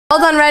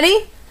Hold on,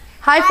 ready?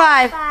 High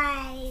five.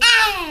 High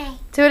five.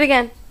 Do it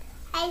again.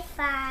 High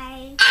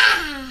five.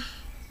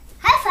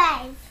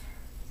 High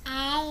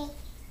five.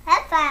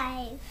 High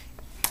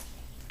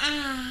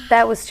five.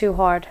 That was too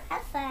hard.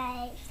 High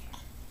five.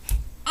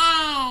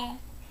 High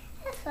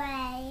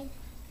five.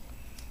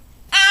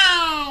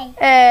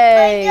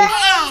 Hey. Your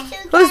hands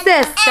together. Who's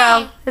this,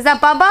 Joe? Is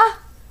that Bubba?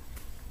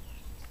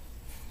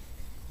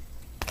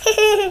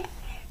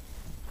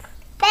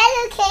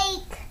 Paddle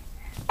cake.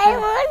 I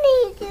want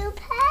you to do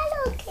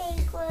paddle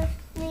cake with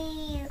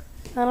me.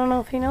 I don't know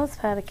if he knows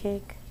pat a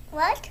cake.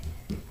 What?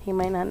 He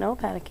might not know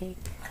pat a cake.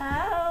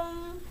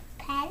 Paddle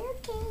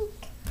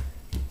cake.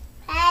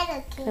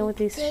 Paddle cake. And with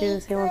these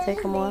shoes, he won't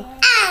take them off.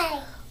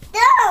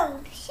 No,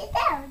 sit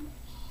down.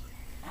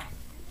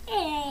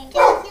 Take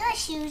your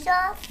shoes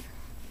off.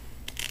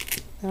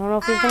 I don't know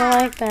if he's gonna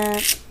like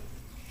that.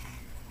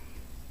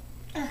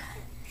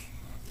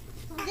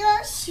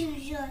 Your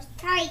shoes are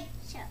tight,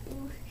 so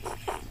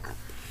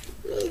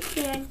you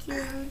can't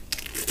do.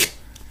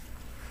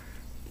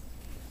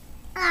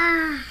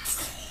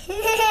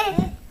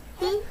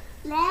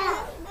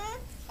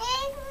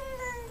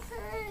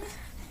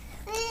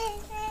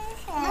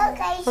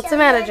 What's the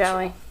matter,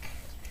 Joey?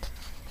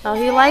 Oh,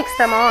 he likes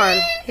them on.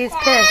 He's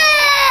pissed.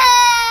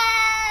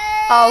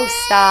 Oh,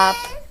 stop.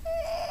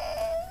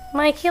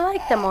 Mike, he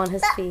liked them on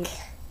his feet.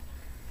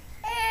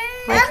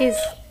 Mikey's...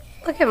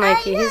 Look at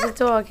Mikey. He's a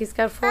dog. He's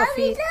got 4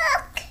 feet.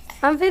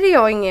 I'm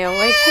videoing you.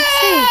 I can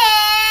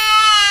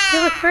see.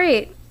 You look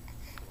great.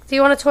 Do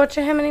you want to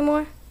torture him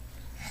anymore?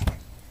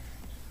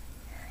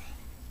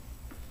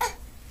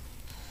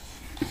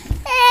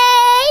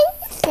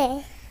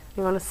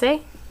 You want to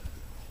see?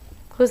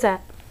 Who's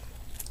that?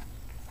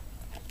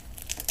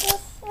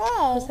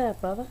 Who's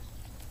that, Bubba?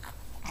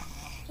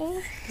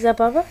 Is that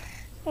Bubba?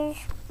 Look,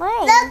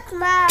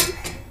 Mom.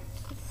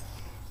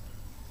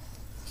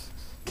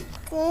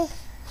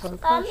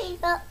 Mommy,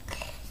 look.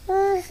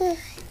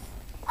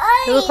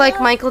 You look like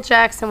Michael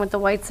Jackson with the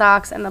white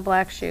socks and the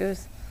black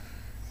shoes.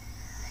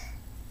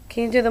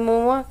 Can you do the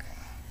moonwalk?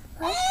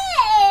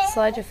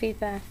 Slide your feet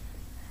back.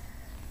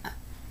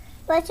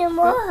 What's your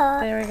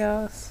mohawk? There he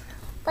goes.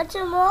 What's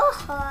your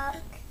mohawk?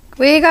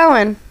 Where you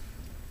going?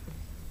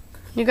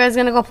 You guys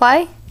gonna go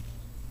play?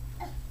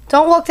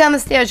 Don't walk down the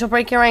stairs. You'll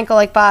break your ankle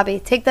like Bobby.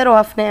 Take that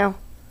off now.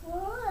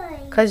 Why?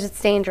 Because it's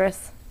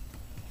dangerous.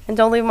 And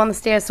don't leave him on the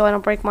stairs so I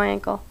don't break my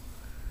ankle.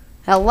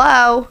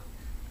 Hello?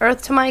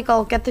 Earth to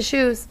Michael. Get the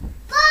shoes.